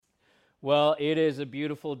Well, it is a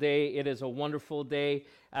beautiful day. It is a wonderful day.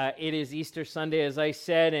 It is Easter Sunday, as I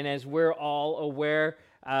said, and as we're all aware,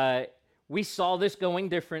 we saw this going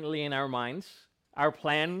differently in our minds. Our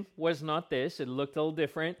plan was not this. It looked a little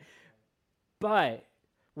different. But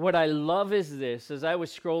what I love is this. As I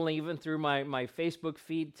was scrolling even through my Facebook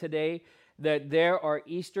feed today, that there are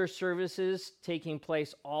Easter services taking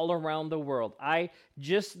place all around the world. I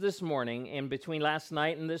just this morning, and between last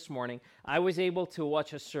night and this morning, I was able to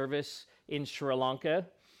watch a service in Sri Lanka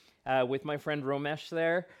with my friend Romesh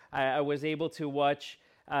there. I was able to watch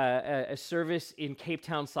a service in Cape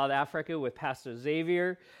Town, South Africa with Pastor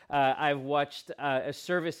Xavier. I've watched a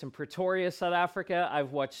service in Pretoria, South Africa.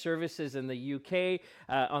 I've watched services in the UK,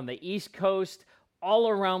 on the East Coast, all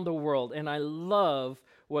around the world. And I love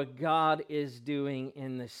what God is doing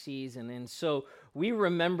in the season. And so we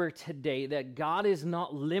remember today that God is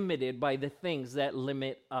not limited by the things that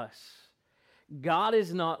limit us. God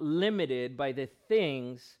is not limited by the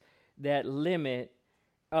things that limit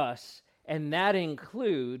us, and that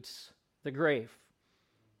includes the grave.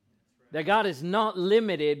 That God is not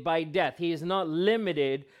limited by death. He is not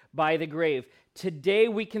limited by the grave. Today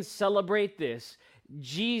we can celebrate this.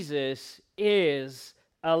 Jesus is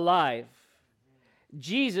alive.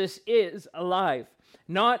 Jesus is alive.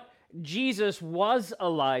 Not Jesus was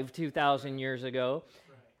alive 2,000 years ago.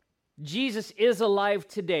 Jesus is alive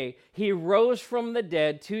today. He rose from the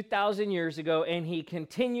dead 2,000 years ago, and he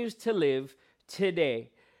continues to live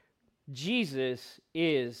today. Jesus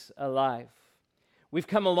is alive. We've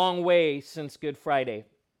come a long way since Good Friday.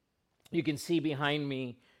 You can see behind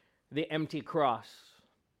me the empty cross.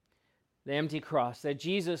 The empty cross that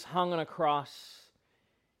Jesus hung on a cross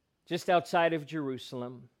just outside of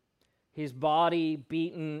Jerusalem. His body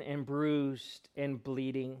beaten and bruised and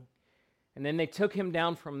bleeding. And then they took him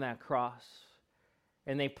down from that cross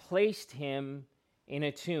and they placed him in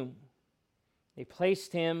a tomb. They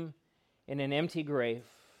placed him in an empty grave.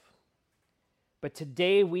 But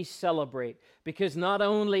today we celebrate because not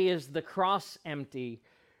only is the cross empty,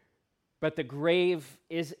 but the grave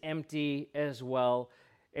is empty as well.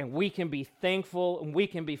 And we can be thankful and we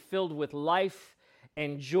can be filled with life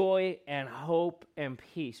and joy and hope and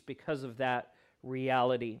peace because of that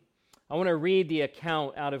reality. I want to read the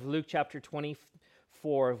account out of Luke chapter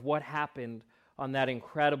 24 of what happened on that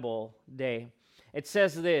incredible day. It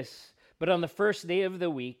says this, "But on the first day of the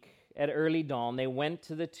week, at early dawn, they went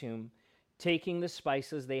to the tomb, taking the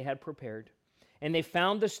spices they had prepared. And they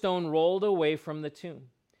found the stone rolled away from the tomb.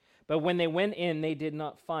 But when they went in, they did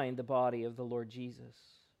not find the body of the Lord Jesus.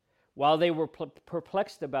 While they were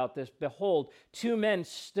perplexed about this, behold, two men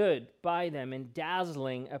stood by them in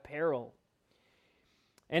dazzling apparel.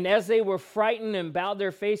 And as they were frightened and bowed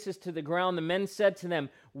their faces to the ground, the men said to them,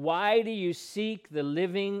 'Why do you seek the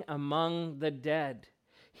living among the dead?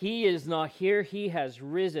 He is not here, he has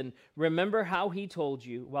risen. Remember how he told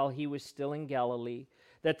you while he was still in Galilee,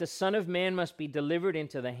 that the Son of Man must be delivered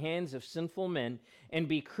into the hands of sinful men and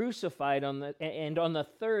be crucified and on the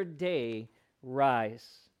third day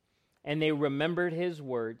rise.' And they remembered his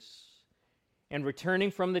words. And returning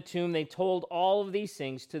from the tomb, they told all of these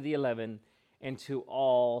things to the 11 and to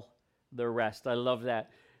all the rest." I love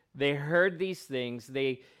that. They heard these things.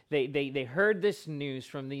 They heard this news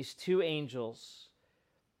from these two angels.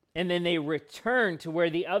 And then they returned to where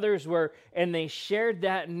the others were, and they shared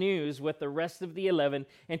that news with the rest of the 11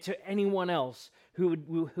 and to anyone else who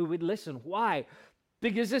would listen. Why?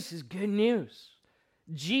 Because this is good news.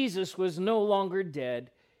 Jesus was no longer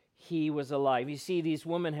dead. He was alive. You see, these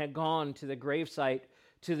women had gone to the gravesite,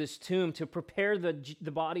 to this tomb, to prepare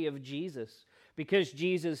the body of Jesus. Because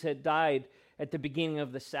Jesus had died at the beginning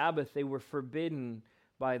of the Sabbath, they were forbidden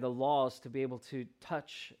by the laws to be able to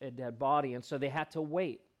touch a dead body. And so they had to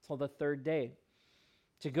wait till the third day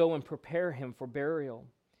to go and prepare him for burial.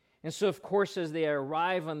 And so, of course, as they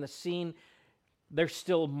arrive on the scene, they're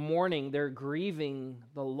still mourning. They're grieving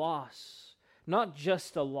the loss. Not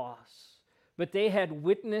just a loss, but they had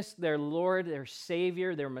witnessed their Lord, their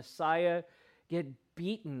Savior, their Messiah get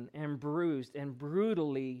beaten and bruised and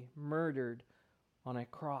brutally murdered on a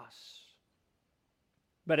cross.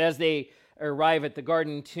 But as they arrive at the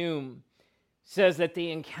garden tomb, it says that they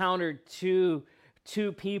encountered two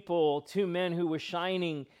people, two men who were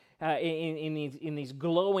shining in these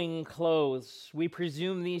glowing clothes. We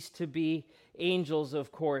presume these to be angels,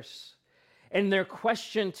 of course. And their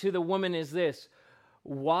question to the woman is this: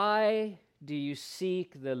 "Why do you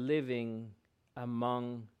seek the living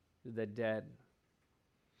among the dead?"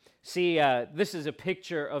 See, this is a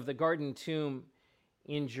picture of the garden tomb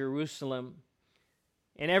in Jerusalem.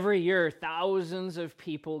 And every year, thousands of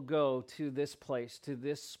people go to this place, to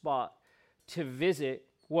this spot, to visit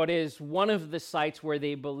what is one of the sites where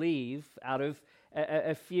they believe, out of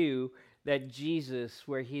a few, that Jesus,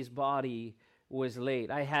 where his body was laid.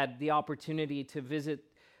 I had the opportunity to visit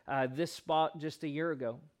this spot just a year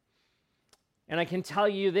ago. And I can tell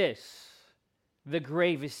you this, the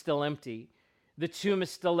grave is still empty. The tomb is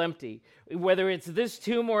still empty. Whether it's this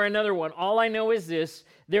tomb or another one, all I know is this: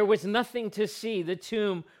 there was nothing to see. The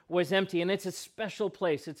tomb was empty, and it's a special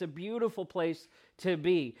place. It's a beautiful place to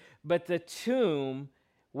be. But the tomb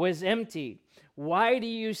was empty. Why do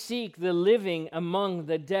you seek the living among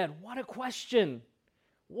the dead? What a question.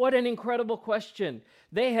 What an incredible question.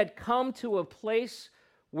 They had come to a place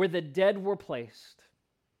where the dead were placed.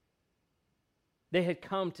 They had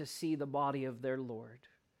come to see the body of their Lord.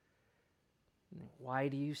 Why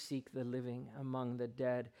do you seek the living among the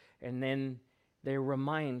dead? And then they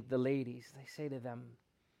remind the ladies, they say to them,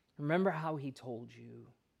 remember how he told you.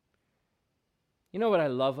 You know what I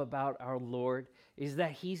love about our Lord is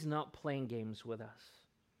that he's not playing games with us.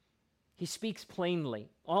 He speaks plainly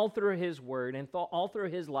all through his word and all through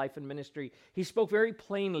his life and ministry. He spoke very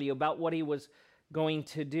plainly about what he was going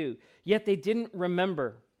to do. Yet they didn't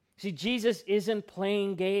remember. See, Jesus isn't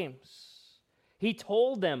playing games. He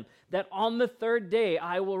told them that on the third day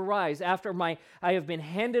I will rise. After I have been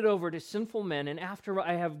handed over to sinful men, and after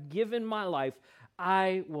I have given my life,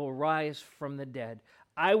 I will rise from the dead.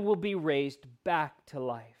 I will be raised back to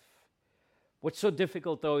life. What's so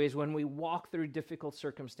difficult, though, is when we walk through difficult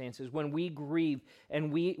circumstances, when we grieve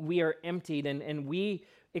and we are emptied and we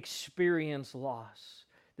experience loss,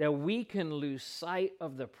 that we can lose sight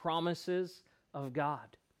of the promises of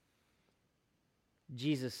God.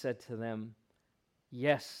 Jesus said to them,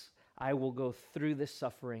 yes, I will go through this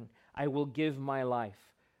suffering. I will give my life,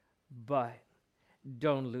 but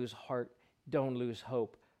don't lose heart. Don't lose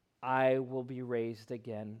hope. I will be raised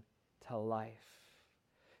again to life.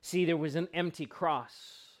 See, there was an empty cross.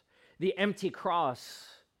 The empty cross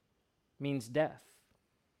means death.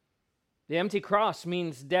 The empty cross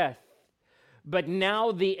means death. But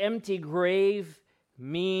now the empty grave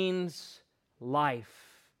means life.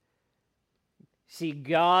 See,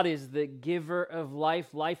 God is the giver of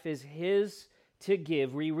life. Life is his to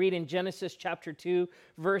give. We read in Genesis chapter 2,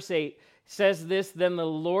 verse 8, says this, then the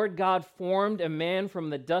Lord God formed a man from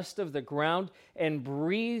the dust of the ground and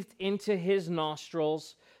breathed into his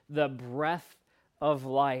nostrils the breath of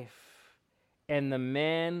life, and the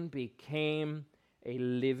man became a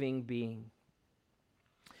living being.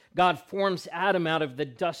 God forms Adam out of the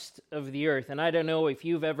dust of the earth. And I don't know if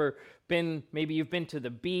you've ever been, maybe you've been to the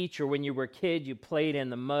beach, or when you were a kid, you played in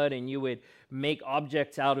the mud and you would make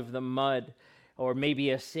objects out of the mud, or maybe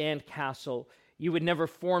a sand castle. You would never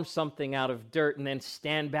form something out of dirt and then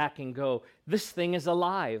stand back and go, this thing is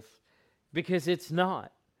alive, because it's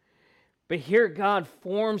not. But here God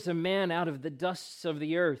forms a man out of the dusts of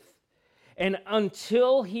the earth. And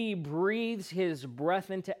until he breathes his breath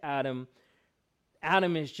into Adam,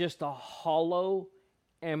 Adam is just a hollow,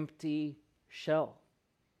 empty shell.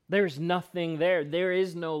 There's nothing there. There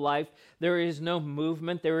is no life. There is no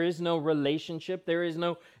movement. There is no relationship. There is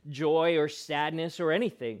no joy or sadness or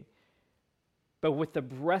anything. But with the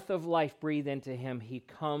breath of life breathed into him, he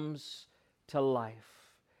comes to life.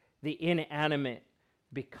 The inanimate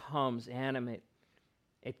becomes animate.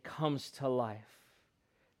 It comes to life.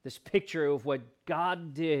 This picture of what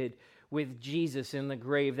God did with Jesus in the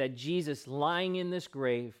grave, that Jesus lying in this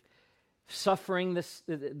grave, suffering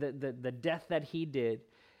the death that he did,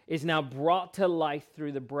 is now brought to life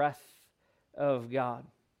through the breath of God.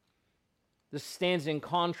 This stands in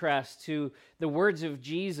contrast to the words of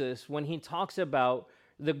Jesus when he talks about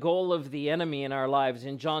the goal of the enemy in our lives.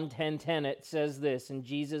 In John 10:10, it says this, and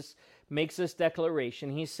Jesus makes this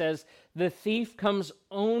declaration. He says, the thief comes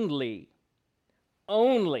only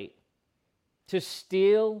to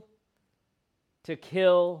steal, to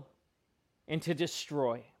kill, and to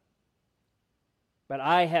destroy. But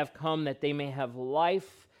I have come that they may have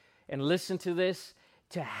life, and listen to this,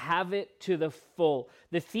 to have it to the full.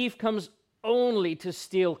 The thief comes only to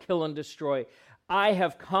steal, kill, and destroy. I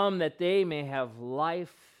have come that they may have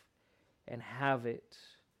life and have it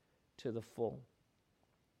to the full.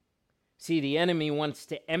 See, the enemy wants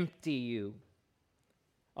to empty you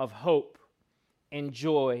of hope and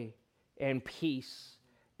joy and peace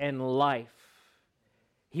and life.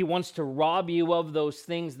 He wants to rob you of those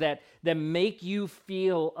things that make you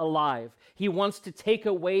feel alive. He wants to take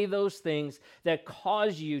away those things that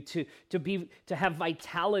cause you to have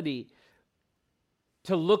vitality,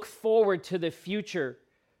 to look forward to the future,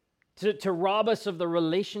 to rob us of the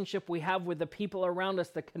relationship we have with the people around us,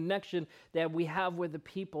 the connection that we have with the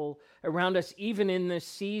people around us, even in this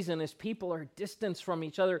season as people are distanced from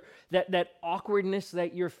each other, that awkwardness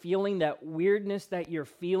that you're feeling, that weirdness that you're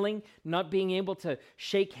feeling, not being able to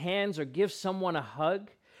shake hands or give someone a hug,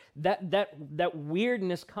 that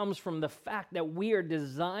weirdness comes from the fact that we are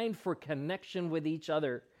designed for connection with each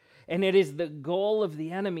other. And it is the goal of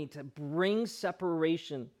the enemy to bring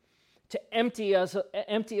separation, to empty us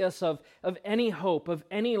of any hope, of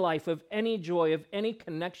any life, of any joy, of any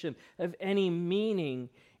connection, of any meaning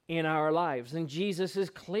in our lives. And Jesus is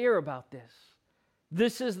clear about this.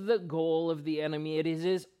 This is the goal of the enemy. It is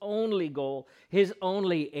his only goal, his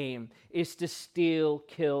only aim is to steal,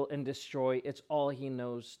 kill, and destroy. It's all he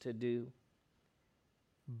knows to do.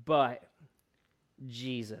 But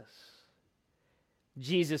Jesus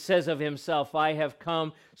says of himself, I have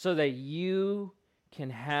come so that you can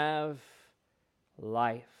have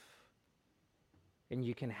life, and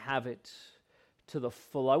you can have it to the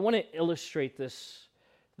full. I want to illustrate this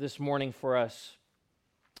morning for us.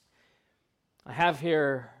 I have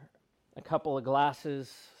here a couple of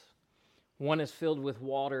glasses. One is filled with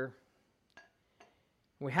water.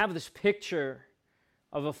 We have this picture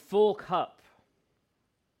of a full cup.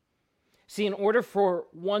 See, in order for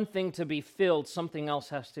one thing to be filled, something else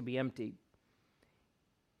has to be emptied.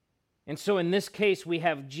 And so in this case, we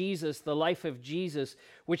have Jesus, the life of Jesus,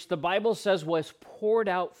 which the Bible says was poured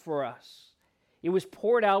out for us. It was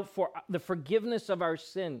poured out for the forgiveness of our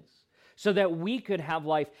sins so that we could have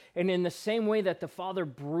life. And in the same way that the Father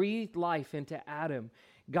breathed life into Adam,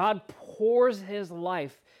 God pours his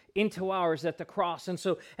life into ours at the cross. And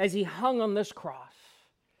so as he hung on this cross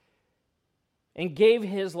and gave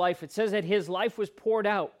his life, it says that his life was poured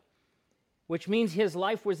out, which means his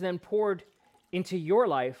life was then poured into your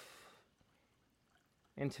life,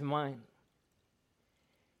 into mine.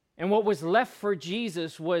 And what was left for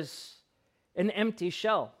Jesus was an empty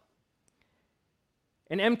shell.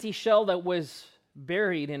 An empty shell that was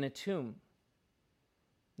buried in a tomb.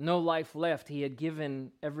 No life left. He had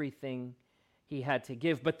given everything he had to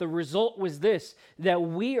give. But the result was this, that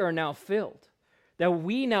we are now filled. That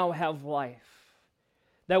we now have life.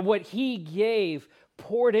 That what he gave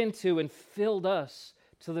poured into and filled us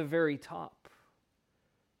to the very top.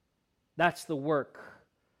 That's the work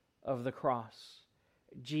of the cross.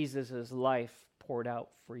 Jesus' life poured out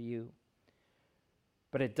for you.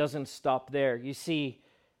 But it doesn't stop there. You see,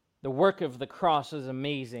 the work of the cross is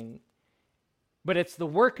amazing, but it's the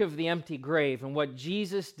work of the empty grave and what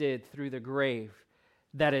Jesus did through the grave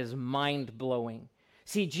that is mind-blowing.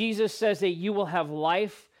 See, Jesus says that you will have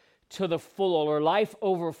life to the full, or life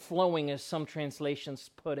overflowing, as some translations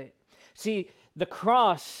put it. See, the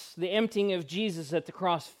cross, the emptying of Jesus at the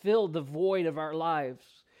cross filled the void of our lives.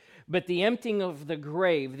 But the emptying of the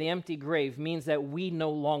grave, the empty grave, means that we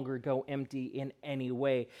no longer go empty in any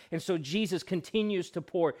way. And so Jesus continues to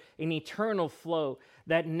pour an eternal flow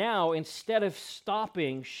that now, instead of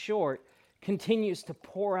stopping short, continues to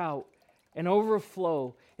pour out and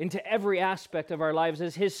overflow into every aspect of our lives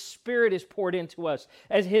as his Spirit is poured into us,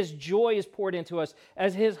 as his joy is poured into us,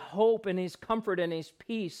 as his hope and his comfort and his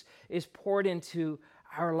peace is poured into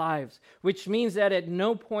our lives, which means that at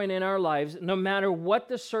no point in our lives, no matter what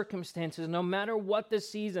the circumstances, no matter what the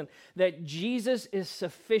season, that Jesus is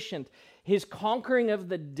sufficient. His conquering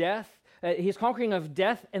of death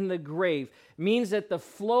and the grave means that the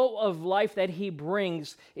flow of life that he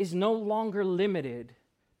brings is no longer limited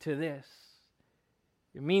to this.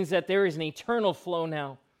 It means that there is an eternal flow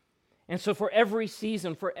now. And so for every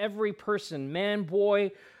season, for every person, man,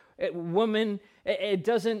 boy, woman, it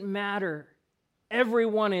doesn't matter.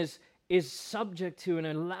 Everyone is subject to and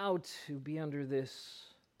allowed to be under this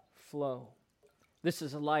flow. This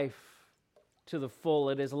is a life to the full.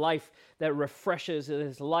 It is life that refreshes. It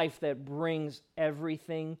is life that brings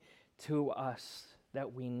everything to us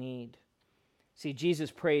that we need. See,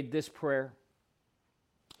 Jesus prayed this prayer.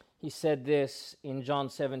 He said this in John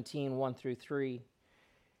 17, 1 through 3. It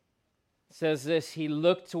says this, he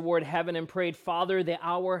looked toward heaven and prayed, Father, the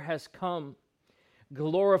hour has come.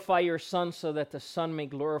 Glorify your Son so that the Son may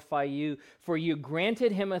glorify you. For you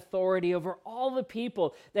granted him authority over all the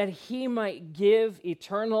people that he might give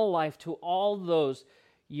eternal life to all those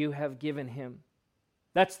you have given him.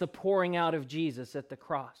 That's the pouring out of Jesus at the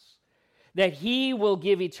cross. That he will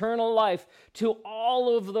give eternal life to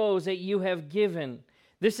all of those that you have given.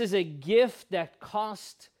 This is a gift that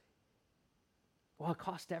cost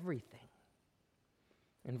everything.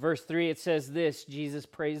 In verse 3 it says this, Jesus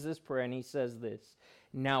prays this prayer and he says this,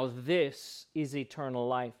 now this is eternal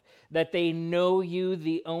life, that they know you,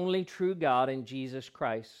 the only true God, and Jesus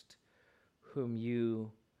Christ, whom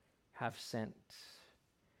you have sent.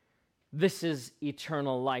 This is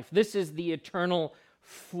eternal life. This is the eternal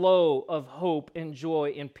flow of hope and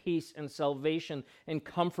joy and peace and salvation and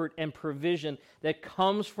comfort and provision that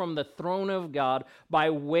comes from the throne of God by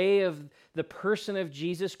way of the person of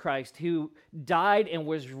Jesus Christ, who died and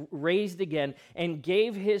was raised again and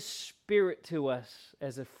gave his Spirit to us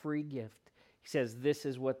as a free gift. He says this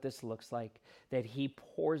is what this looks like, that he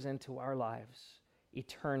pours into our lives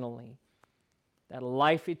eternally. That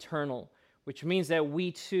life eternal, which means that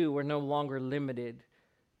we too are no longer limited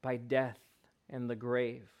by death and the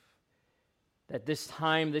grave. That this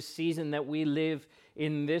time, this season that we live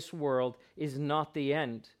in this world is not the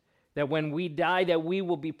end. That when we die, that we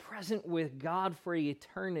will be present with God for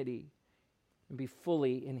eternity and be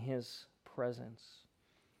fully in his presence.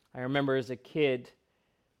 I remember as a kid,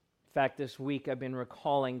 in fact, this week I've been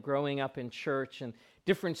recalling growing up in church and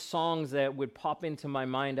different songs that would pop into my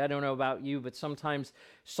mind. I don't know about you, but sometimes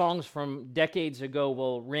songs from decades ago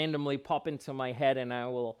will randomly pop into my head and I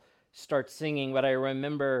will start singing. But I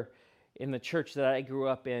remember in the church that I grew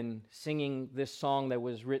up in singing this song that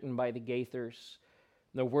was written by the Gaithers.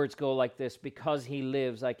 The words go like this: because he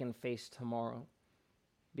lives, I can face tomorrow.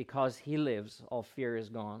 Because he lives, all fear is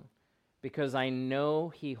gone. Because I know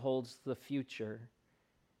he holds the future,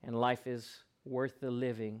 and life is worth the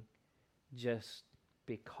living just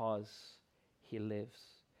because he lives.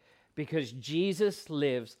 Because Jesus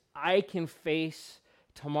lives, I can face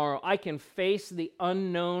tomorrow. I can face the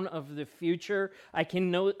unknown of the future. I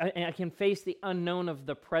can face the unknown of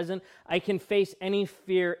the present. I can face any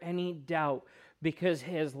fear, any doubt, because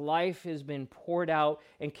his life has been poured out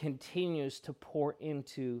and continues to pour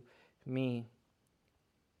into me.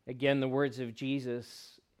 Again, the words of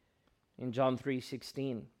Jesus in John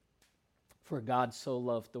 3:16. For God so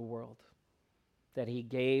loved the world that he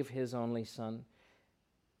gave his only Son,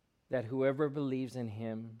 that whoever believes in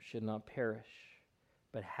him should not perish,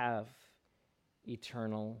 but have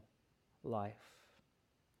eternal life.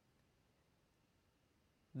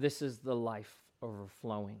 This is the life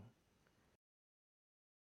overflowing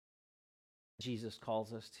Jesus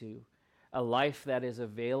calls us to, a life that is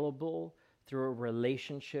available through a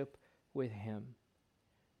relationship with him,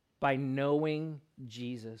 by knowing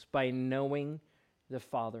Jesus, by knowing the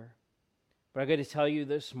Father. But I got to tell you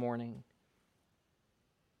this morning,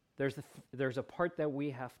 there's a part that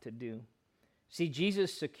we have to do. See,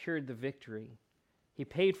 Jesus secured the victory. He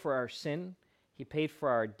paid for our sin. He paid for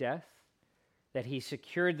our death. That he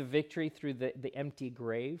secured the victory through the empty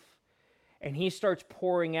grave. And he starts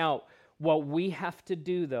pouring out. What we have to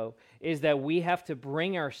do, though, is that we have to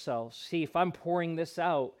bring ourselves. See, if I'm pouring this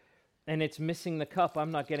out and it's missing the cup,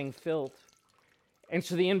 I'm not getting filled. And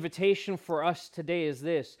so the invitation for us today is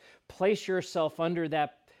this: place yourself under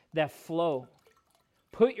that flow.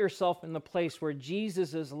 Put yourself in the place where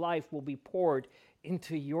Jesus' life will be poured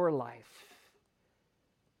into your life.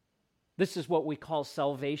 This is what we call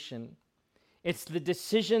salvation. It's the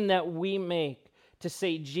decision that we make to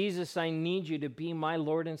say, Jesus, I need you to be my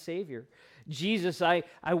Lord and Savior. Jesus, I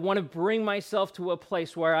want to bring myself to a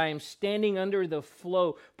place where I am standing under the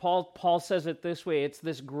flow. Paul says it this way: it's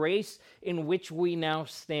this grace in which we now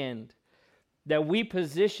stand, that we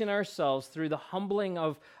position ourselves through the humbling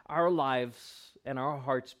of our lives and our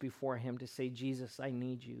hearts before him to say, Jesus, I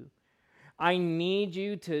need you. I need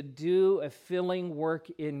you to do a filling work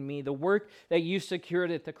in me, the work that you secured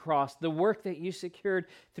at the cross, the work that you secured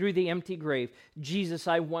through the empty grave. Jesus,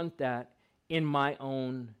 I want that in my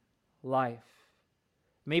own life.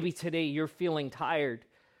 Maybe today you're feeling tired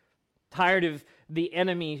of the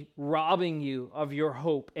enemy robbing you of your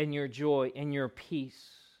hope and your joy and your peace,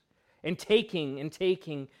 and taking and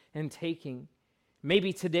taking and taking.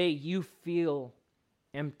 Maybe today you feel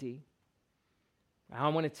empty. I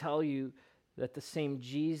want to tell you that the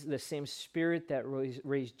same Spirit that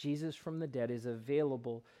raised Jesus from the dead is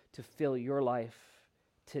available to fill your life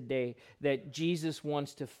today, that Jesus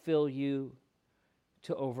wants to fill you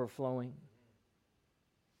to overflowing.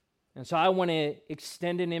 And so I want to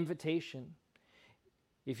extend an invitation.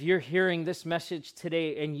 If you're hearing this message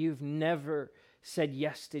today and you've never said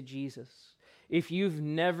yes to Jesus, if you've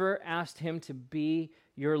never asked him to be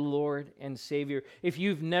your Lord and Savior, if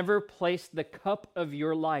you've never placed the cup of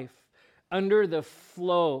your life under the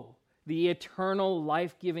flow, the eternal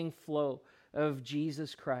life-giving flow of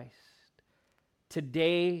Jesus Christ,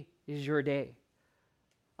 today is your day.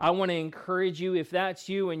 I want to encourage you, if that's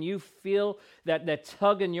you and you feel that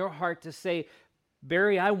tug in your heart to say,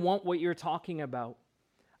 Barry, I want what you're talking about.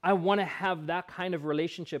 I want to have that kind of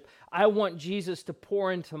relationship. I want Jesus to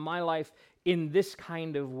pour into my life in this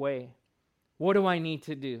kind of way. What do I need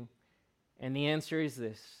to do? And the answer is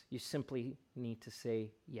this: you simply need to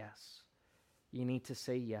say yes. You need to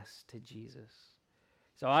say yes to Jesus.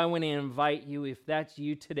 So I want to invite you, if that's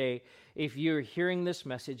you today, if you're hearing this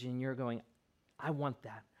message and you're going, I want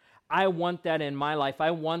that. I want that in my life.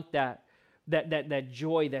 I want that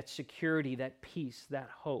joy, that security, that peace, that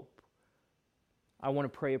hope. I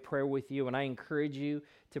want to pray a prayer with you, and I encourage you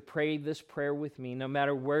to pray this prayer with me, no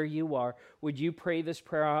matter where you are. Would you pray this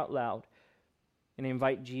prayer out loud and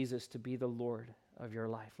invite Jesus to be the Lord of your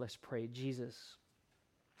life? Let's pray. Jesus,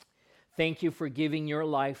 thank you for giving your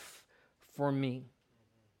life for me.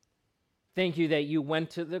 Thank you that you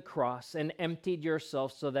went to the cross and emptied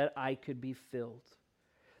yourself so that I could be filled,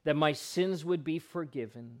 that my sins would be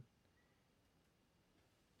forgiven,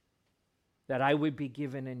 that I would be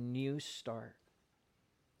given a new start,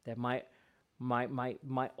 that my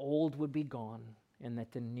old would be gone and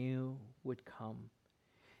that the new would come.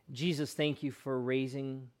 Jesus, thank you for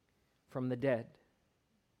raising from the dead,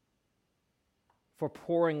 for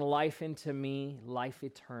pouring life into me, life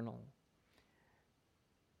eternal.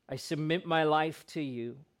 I submit my life to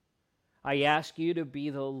you. I ask you to be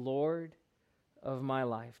the Lord of my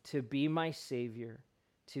life, to be my Savior,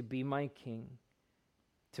 to be my King,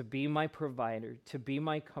 to be my provider, to be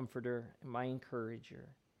my comforter and my encourager.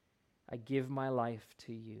 I give my life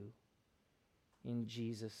to you. In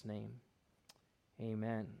Jesus' name,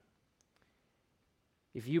 amen.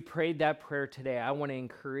 If you prayed that prayer today, I want to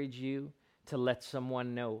encourage you to let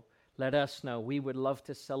someone know. Let us know. We would love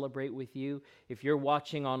to celebrate with you. If you're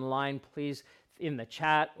watching online, please, in the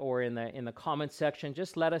chat or in the comment section,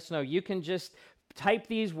 just let us know. You can just type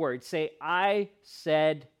these words. Say, I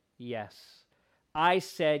said yes. I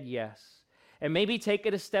said yes. And maybe take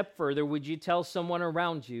it a step further. Would you tell someone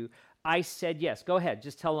around you, I said yes? Go ahead.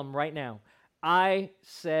 Just tell them right now. I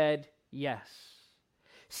said yes.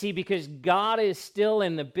 See, because God is still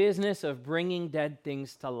in the business of bringing dead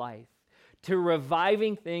things to life, to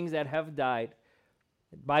reviving things that have died.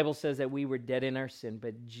 The Bible says that we were dead in our sin,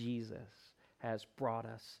 but Jesus has brought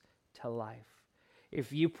us to life.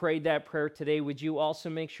 If you prayed that prayer today, would you also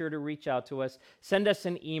make sure to reach out to us? Send us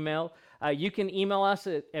an email. You can email us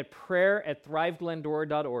at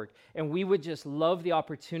prayer@thriveglendora.org, and we would just love the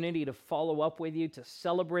opportunity to follow up with you, to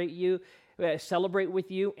celebrate with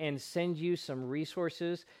you, and send you some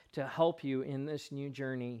resources to help you in this new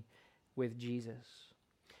journey with Jesus.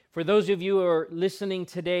 For those of you who are listening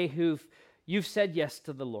today you've said yes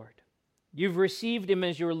to the Lord. You've received him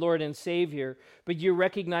as your Lord and Savior, but you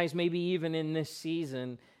recognize maybe even in this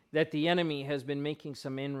season that the enemy has been making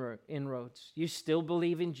some inroads. You still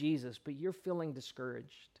believe in Jesus, but you're feeling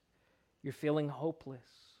discouraged. You're feeling hopeless.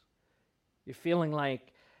 You're feeling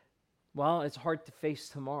like, well, it's hard to face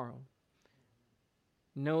tomorrow.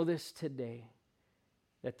 Know this today,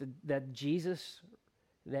 that Jesus,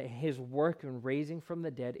 that his work in raising from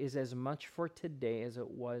the dead is as much for today as it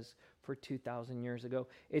was for 2,000 years ago.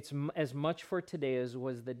 It's as much for today as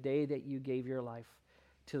was the day that you gave your life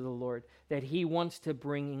to the Lord, that he wants to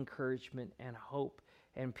bring encouragement and hope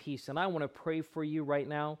and peace. And I want to pray for you right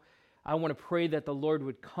now. I want to pray that the Lord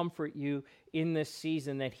would comfort you in this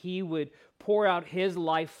season, that he would pour out his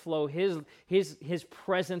life flow, his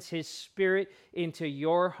presence, his spirit into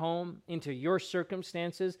your home, into your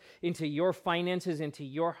circumstances, into your finances, into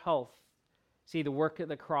your health. See, the work of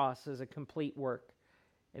the cross is a complete work,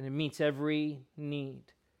 and it meets every need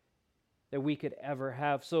that we could ever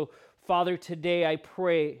have. So, Father, today I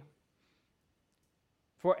pray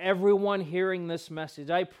for everyone hearing this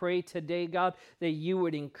message. I pray today, God, that you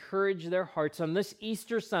would encourage their hearts on this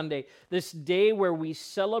Easter Sunday, this day where we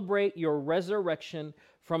celebrate your resurrection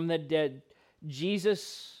from the dead.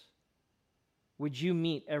 Jesus, would you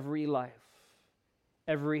meet every life,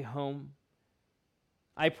 every home?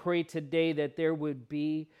 I pray today that there would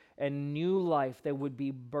be a new life that would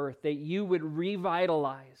be birthed, that you would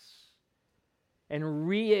revitalize and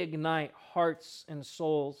reignite hearts and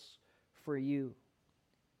souls for you.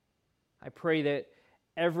 I pray that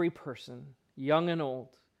every person, young and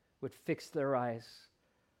old, would fix their eyes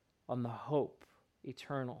on the hope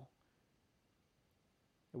eternal.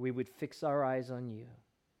 That we would fix our eyes on you.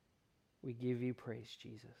 We give you praise,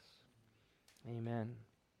 Jesus. Amen.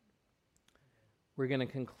 We're going to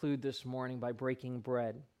conclude this morning by breaking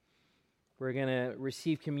bread. We're going to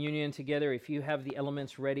receive communion together. If you have the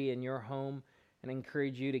elements ready in your home, and I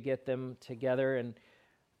encourage you to get them together. And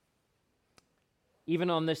even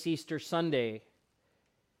on this Easter Sunday,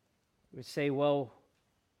 we say, well,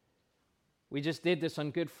 we just did this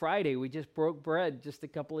on Good Friday. We just broke bread just a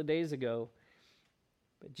couple of days ago.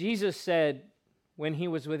 But Jesus said when he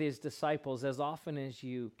was with his disciples, as often as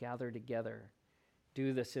you gather together,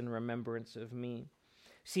 do this in remembrance of me.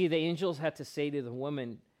 See, the angels had to say to the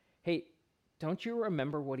woman, hey, don't you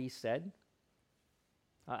remember what he said?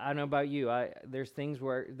 I don't know about you. There's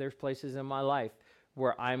places in my life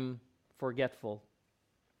where I'm forgetful.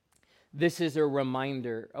 This is a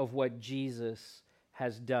reminder of what Jesus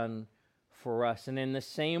has done for us. And in the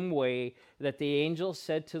same way that the angel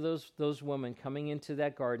said to those women coming into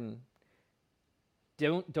that garden,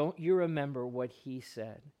 don't you remember what he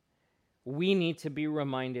said? We need to be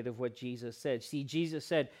reminded of what Jesus said. See, Jesus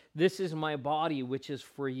said, this is my body, which is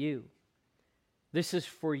for you. This is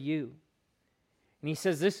for you. And he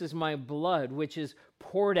says, this is my blood, which is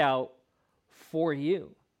poured out for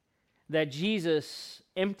you. That Jesus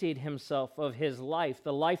emptied himself of his life,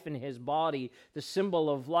 the life in his body, the symbol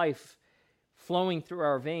of life flowing through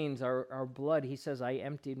our veins, our blood. He says, I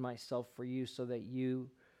emptied myself for you so that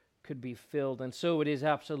you could be filled. And so it is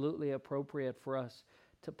absolutely appropriate for us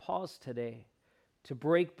to pause today, to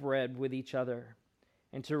break bread with each other,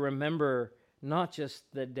 and to remember not just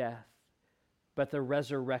the death, but the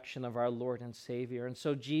resurrection of our Lord and Savior. And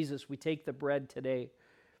so, Jesus, we take the bread today,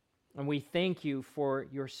 and we thank you for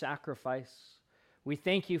your sacrifice. We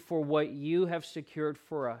thank you for what you have secured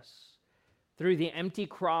for us through the empty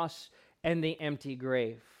cross and the empty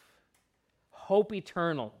grave. Hope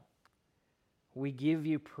eternal. We give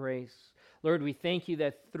you praise. Lord, we thank you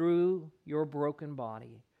that through your broken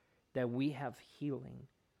body, that we have healing,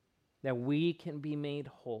 that we can be made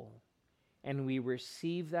whole. And we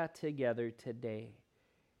receive that together today,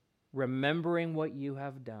 remembering what you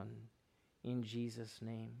have done. In Jesus'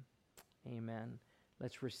 name, amen.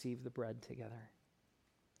 Let's receive the bread together.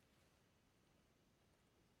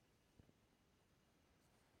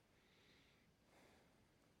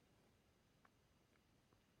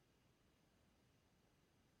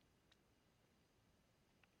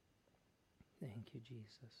 Thank you,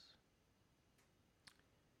 Jesus.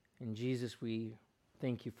 And Jesus, we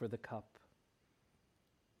thank you for the cup.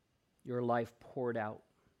 Your life poured out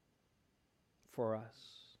for us,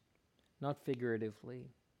 not figuratively.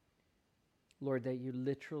 Lord, that you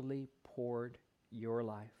literally poured your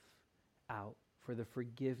life out for the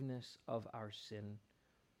forgiveness of our sin,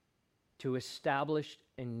 to establish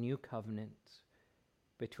a new covenant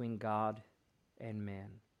between God and man.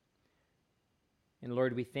 And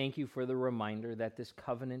Lord, we thank you for the reminder that this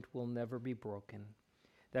covenant will never be broken,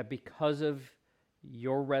 that because of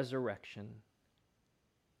your resurrection,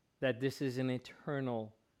 that this is an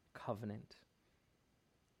eternal covenant,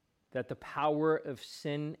 that the power of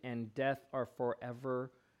sin and death are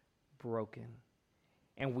forever broken.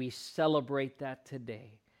 And we celebrate that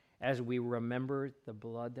today as we remember the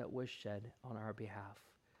blood that was shed on our behalf.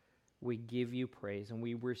 We give you praise and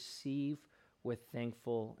we receive with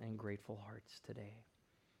thankful and grateful hearts today.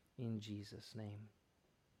 In Jesus' name,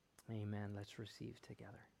 amen. Let's receive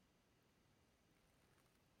together.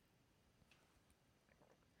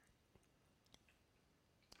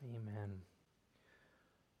 Amen.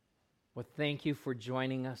 Well, thank you for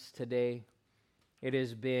joining us today. It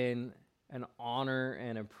has been an honor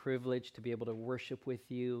and a privilege to be able to worship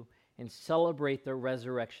with you and celebrate the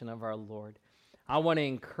resurrection of our Lord. I want to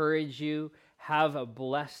encourage you, have a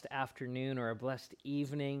blessed afternoon or a blessed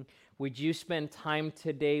evening. Would you spend time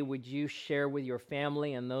today? Would you share with your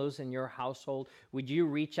family and those in your household? Would you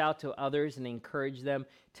reach out to others and encourage them?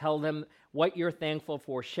 Tell them what you're thankful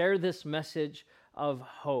for. Share this message of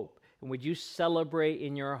hope. And would you celebrate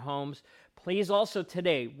in your homes? Please also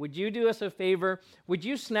today, would you do us a favor? Would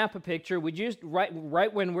you snap a picture? Would you,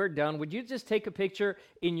 right when we're done, would you just take a picture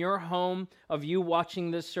in your home of you watching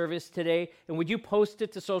this service today? And would you post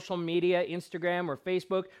it to social media, Instagram or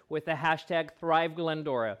Facebook with the hashtag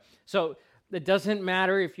 #ThriveGlendora? So it doesn't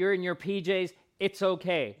matter if you're in your PJs, it's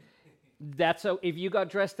okay. If you got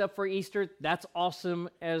dressed up for Easter, that's awesome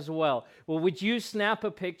as well. Well, would you snap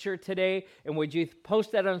a picture today and would you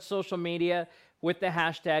post that on social media with the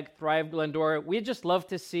hashtag #ThriveGlendora? We'd just love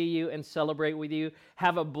to see you and celebrate with you.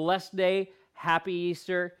 Have a blessed day. Happy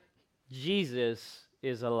Easter. Jesus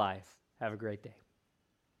is alive. Have a great day.